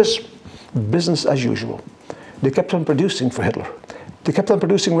answer is business as usual. They kept on producing for Hitler. They kept on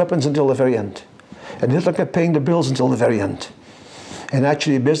producing weapons until the very end. And Hitler kept paying the bills until the very end. And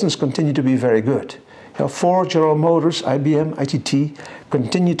actually, business continued to be very good. You know, Ford, General Motors, IBM, ITT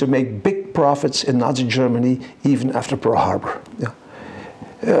continued to make big profits in Nazi Germany even after Pearl Harbor. Yeah.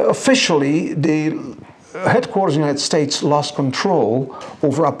 Officially, the headquarters in the United States lost control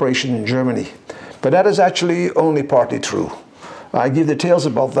over operation in Germany. But that is actually only partly true. I give details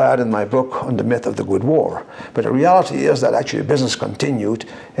about that in my book on the myth of the good war. But the reality is that actually business continued,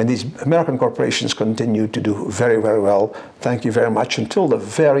 and these American corporations continued to do very, very well, thank you very much, until the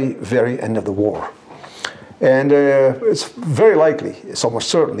very, very end of the war. And it's very likely, it's almost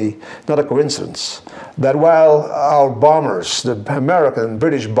certainly not a coincidence, that while our bombers, the American and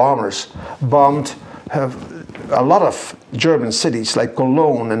British bombers, bombed a lot of German cities like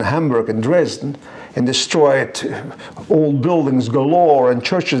Cologne and Hamburg and Dresden, and destroyed old buildings galore and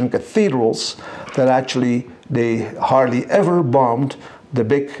churches and cathedrals, that actually they hardly ever bombed the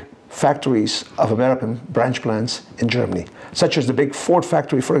big factories of American branch plants in Germany, such as the big Ford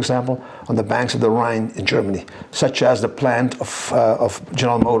factory, for example, on the banks of the Rhine in Germany, such as the plant of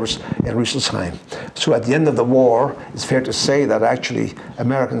General Motors in Rüsselsheim. So at the end of the war, it's fair to say that actually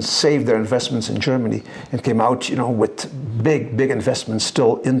Americans saved their investments in Germany and came out, you know, with big, big investments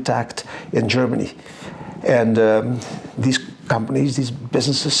still intact in Germany. And these companies, these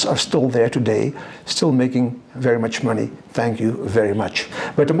businesses are still there today, still making very much money. Thank you very much.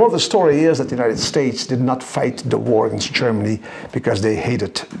 But the moral of the story is that the United States did not fight the war against Germany because they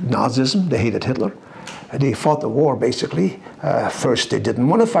hated Nazism, they hated Hitler. They fought the war, basically. First, they didn't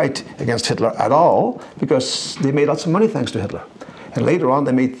want to fight against Hitler at all because they made lots of money thanks to Hitler. And later on,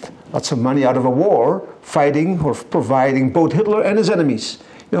 they made lots of money out of a war, fighting or providing both Hitler and his enemies,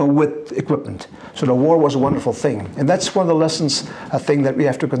 with equipment. So the war was a wonderful thing. And that's one of the lessons, I think, that we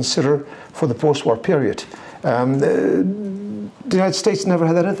have to consider for the post-war period. The United States never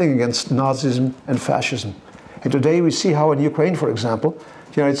had anything against Nazism and fascism. And today we see how in Ukraine, for example,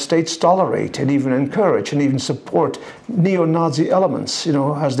 the United States tolerate and even encourage and even support neo-Nazi elements,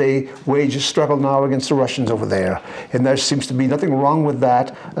 as they wage a struggle now against the Russians over there. And there seems to be nothing wrong with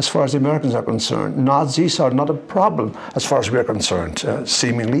that as far as the Americans are concerned. Nazis are not a problem as far as we're concerned,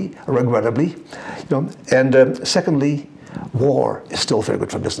 seemingly, regrettably. And secondly, war is still very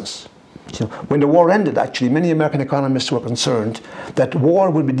good for business. When the war ended, actually, many American economists were concerned that war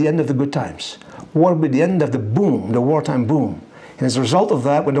would be the end of the good times. War would be the end of the boom, the wartime boom. And as a result of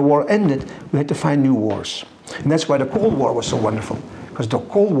that, when the war ended, we had to find new wars. And that's why the Cold War was so wonderful, because the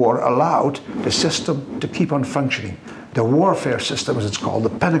Cold War allowed the system to keep on functioning. The warfare system, as it's called, the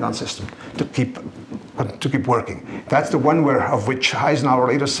Pentagon system, to keep working. That's the one of which Eisenhower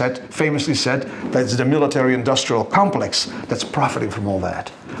later famously said, that it's the military-industrial complex that's profiting from all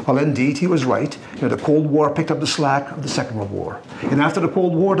that. Well, indeed, he was right. The Cold War picked up the slack of the Second World War. And after the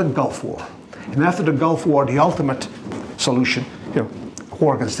Cold War, the Gulf War. And after the Gulf War, the ultimate solution,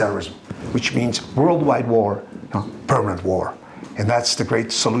 war against terrorism, which means worldwide war, permanent war. And that's the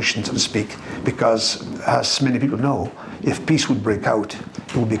great solution, so to speak, because as many people know, if peace would break out,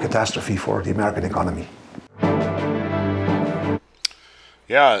 it would be a catastrophe for the American economy.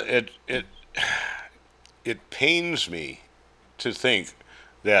 Yeah, it pains me to think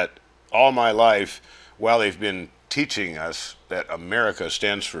that all my life, while they've been teaching us that America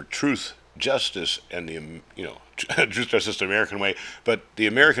stands for truth, justice, and truth, justice, the American way, but the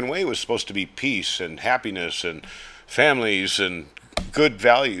American way was supposed to be peace and happiness and families and good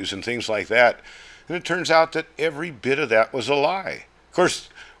values and things like that. And it turns out that every bit of that was a lie. Of course,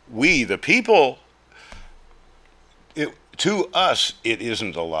 we, the people, to us, it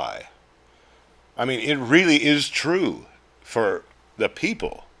isn't a lie. I mean, it really is true for the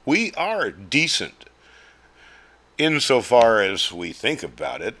people. We are decent. Insofar as we think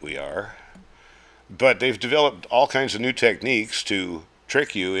about it, we are. But they've developed all kinds of new techniques to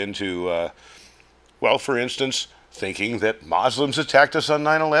trick you into, well, for instance, thinking that Muslims attacked us on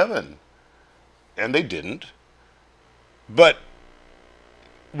 9/11. And they didn't. But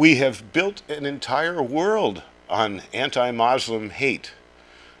we have built an entire world on anti-Muslim hate.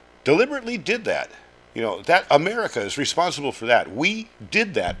 Deliberately did that. That America is responsible for that. We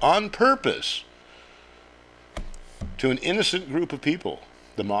did that on purpose to an innocent group of people.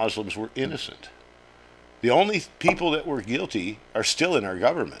 The Muslims were innocent. The only people that were guilty are still in our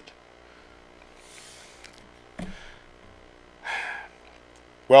government.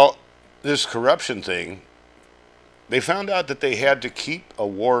 Well, this corruption thing, they found out that they had to keep a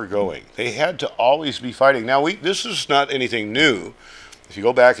war going. They had to always be fighting. Now, this is not anything new. If you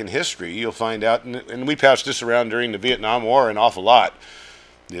go back in history, you'll find out, and we passed this around during the Vietnam War an awful lot.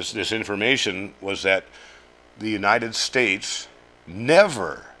 This information was that the United States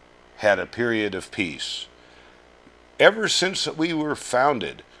never had a period of peace. Ever since we were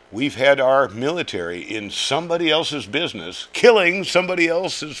founded, we've had our military in somebody else's business, killing somebody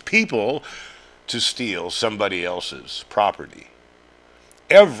else's people to steal somebody else's property.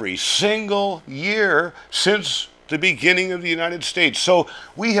 Every single year since the beginning of the United States. So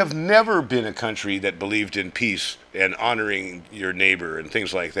we have never been a country that believed in peace and honoring your neighbor and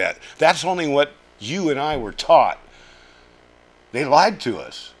things like that. That's only what you and I were taught. They lied to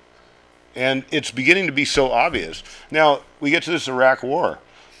us. And it's beginning to be so obvious. Now, we get to this Iraq War.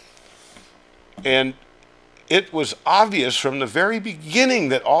 And it was obvious from the very beginning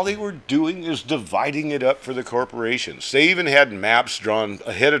that all they were doing is dividing it up for the corporations. They even had maps drawn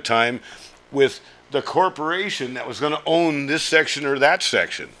ahead of time with the corporation that was going to own this section or that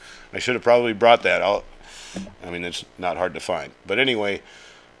section. I should have probably brought that out. I mean, it's not hard to find. But anyway,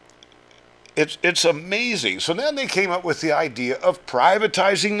 it's amazing. So then they came up with the idea of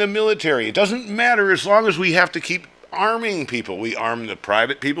privatizing the military. It doesn't matter as long as we have to keep arming people. We arm the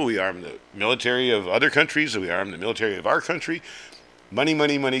private people. We arm the military of other countries. We arm the military of our country. Money,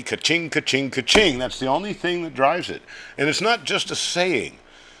 money, money, ka-ching, ka-ching, ka-ching. That's the only thing that drives it. And it's not just a saying.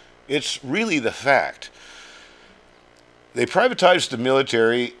 It's really the fact. They privatized the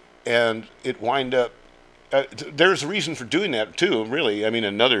military, and it wind up there's a reason for doing that too, really. I mean,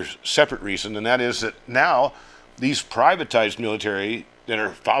 another separate reason, and that is that now these privatized military that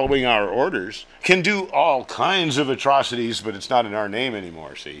are following our orders can do all kinds of atrocities, but it's not in our name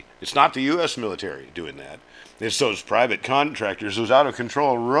anymore, see? It's not the U.S. military doing that. It's those private contractors, those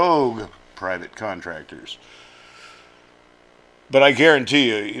out-of-control rogue private contractors. But I guarantee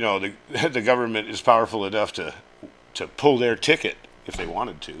you, you know, the government is powerful enough to pull their ticket if they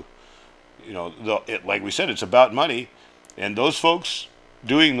wanted to. You know, like we said, it's about money, and those folks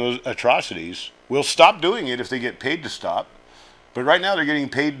doing those atrocities will stop doing it if they get paid to stop. But right now they're getting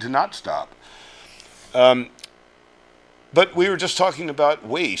paid to not stop. But we were just talking about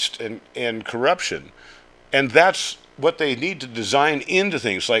waste and corruption. And that's what they need to design into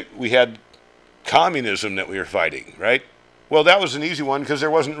things. Like we had communism that we were fighting, right? Well, that was an easy one because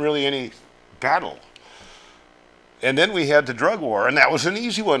there wasn't really any battle. And then we had the drug war, and that was an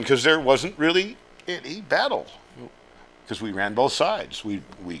easy one because there wasn't really any battle. Because we ran both sides. We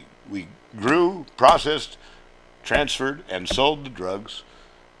grew, processed, transferred, and sold the drugs.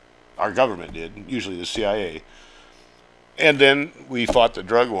 Our government did, usually the CIA. And then we fought the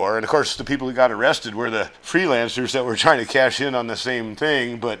drug war. And of course, the people who got arrested were the freelancers that were trying to cash in on the same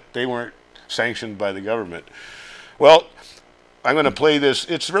thing, but they weren't sanctioned by the government. Well, I'm going to play this.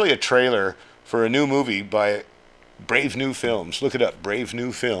 It's really a trailer for a new movie by Brave New Films. Look it up, Brave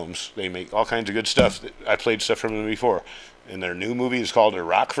New Films. They make all kinds of good stuff. I played stuff from them before. And their new movie is called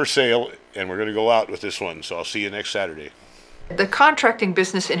Iraq for Sale, and we're going to go out with this one. So I'll see you next Saturday. The contracting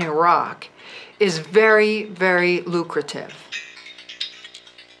business in Iraq is very, very lucrative.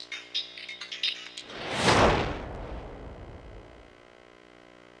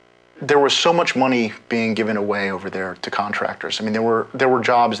 There was so much money being given away over there to contractors. I mean, there were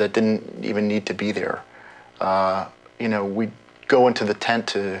jobs that didn't even need to be there. You know, we'd go into the tent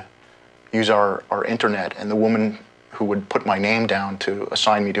to use our internet, and the woman who would put my name down to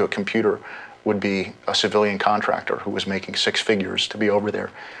assign me to a computer would be a civilian contractor who was making 6 figures to be over there.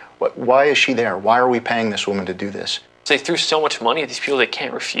 Why is she there? Why are we paying this woman to do this? They threw so much money at these people they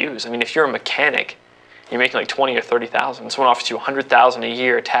can't refuse. I mean, if you're a mechanic, you're making like 20 or 30,000. Someone offers you 100,000 a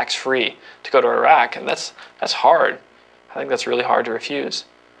year tax-free to go to Iraq, and that's hard. I think that's really hard to refuse.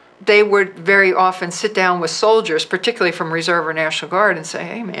 They would very often sit down with soldiers, particularly from Reserve or National Guard, and say,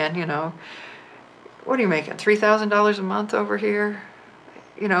 hey man, you know, what are you making, $3,000 a month over here?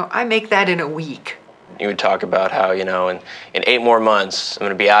 You know, I make that in a week. You would talk about how, you know, in 8 more months, I'm going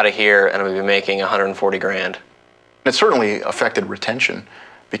to be out of here and I'm going to be making 140 grand. It certainly affected retention,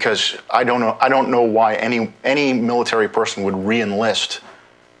 because I don't know why any military person would re-enlist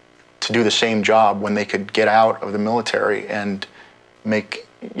to do the same job when they could get out of the military and make,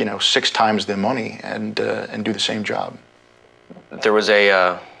 you know, 6 times the money and do the same job. There was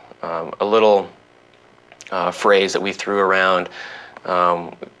a little phrase that we threw around,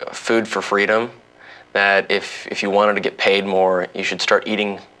 food for freedom, that if you wanted to get paid more, you should start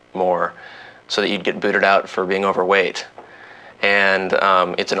eating more so that you'd get booted out for being overweight. And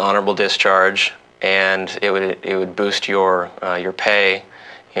it's an honorable discharge, and it would boost your pay,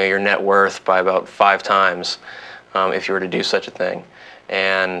 you know, your net worth by about 5 times if you were to do such a thing.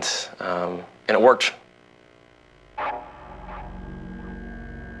 And it worked.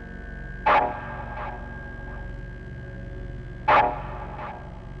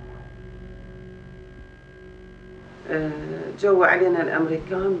 جو علينا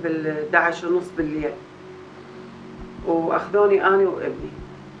الامريكان بال11:30 بالليل واخذوني انا وابني،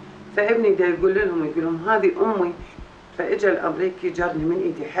 فابني دا يقول لهم هذه امي، فاجا الامريكي جرني من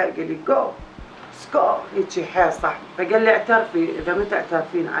ايدي حق قال لي جو سكو هيك حيل صح، فقال لي اعترفي، اذا ما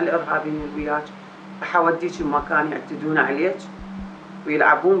تعترفين على الارهابيين اللي وياك راح اوديك مكان يعتدون عليك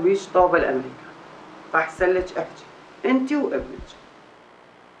ويلعبون بيش طوب الامريكان، فاحسن لك احكي انت وابنك.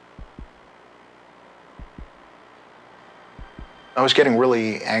 I was getting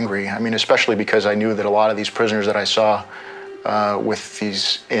really angry. I mean, especially because I knew that a lot of these prisoners that I saw with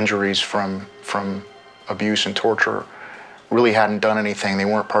these injuries from abuse and torture really hadn't done anything. They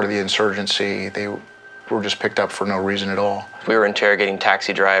weren't part of the insurgency. They were just picked up for no reason at all. We were interrogating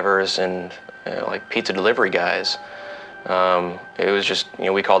taxi drivers and like pizza delivery guys. It was just, you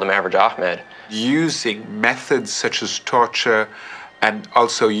know, we called him Average Ahmed. Using methods such as torture and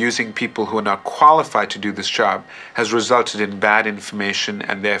also using people who are not qualified to do this job has resulted in bad information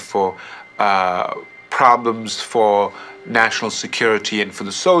and therefore problems for national security and for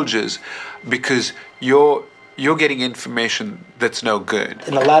the soldiers, because you're getting information that's no good.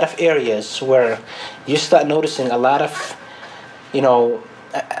 In a lot of areas where you start noticing a lot of, you know,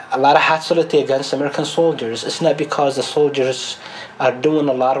 a lot of hostility against American soldiers, it's not because the soldiers are doing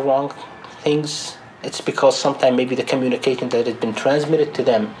a lot of wrong things. It's because sometimes maybe the communication that has been transmitted to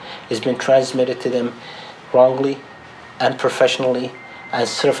them has been transmitted to them wrongly, unprofessionally, and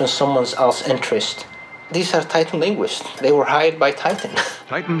serving someone else's interest. These are Titan linguists. They were hired by Titan.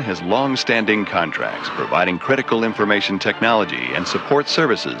 Titan has long-standing contracts providing critical information technology and support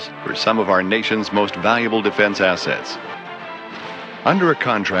services for some of our nation's most valuable defense assets. Under a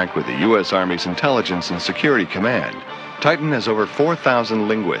contract with the U.S. Army's Intelligence and Security Command, Titan has over 4,000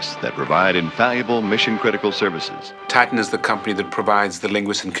 linguists that provide invaluable mission-critical services. Titan is the company that provides the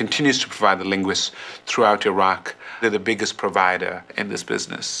linguists and continues to provide the linguists throughout Iraq. They're the biggest provider in this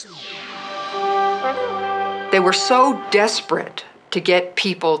business. They were so desperate to get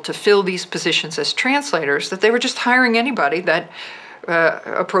people to fill these positions as translators that they were just hiring anybody that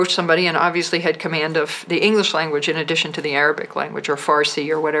approached somebody and obviously had command of the English language in addition to the Arabic language or Farsi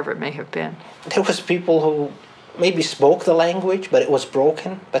or whatever it may have been. There was people who maybe spoke the language, but it was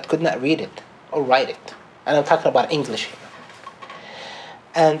broken, but could not read it or write it. And I'm talking about English here.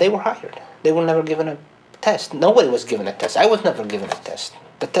 And they were hired. They were never given a test. Nobody was given a test. I was never given a test.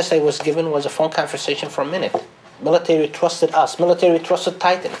 The test I was given was a phone conversation for a minute. Military trusted us. Military trusted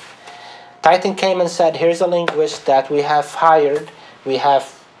Titan. Titan came and said, here's a linguist that we have hired, we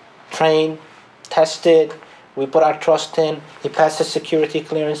have trained, tested, we put our trust in, he passed his security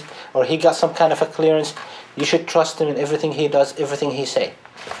clearance, or he got some kind of a clearance. You should trust him in everything he does, everything he say.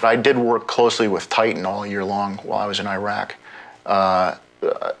 I did work closely with Titan all year long while I was in Iraq.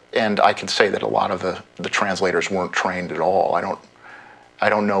 And I can say that a lot of the translators weren't trained at all. I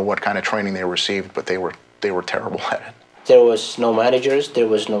don't know what kind of training they received, but they were terrible at it. There was no managers, there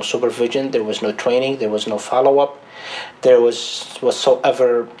was no supervision, there was no training, there was no follow-up. There was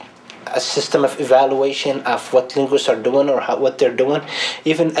whatsoever a system of evaluation of what linguists are doing or what they're doing,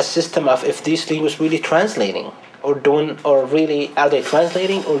 even a system of if these linguists really translating or doing, or really are they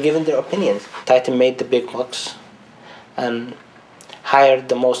translating or giving their opinions. Titan made the big bucks and hired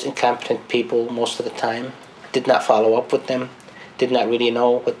the most incompetent people most of the time, did not follow up with them, did not really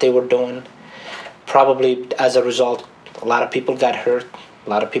know what they were doing. Probably as a result, a lot of people got hurt, a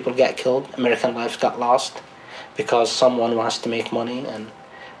lot of people got killed, American lives got lost because someone wants to make money and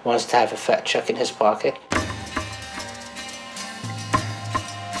wants to have a fat check in his pocket.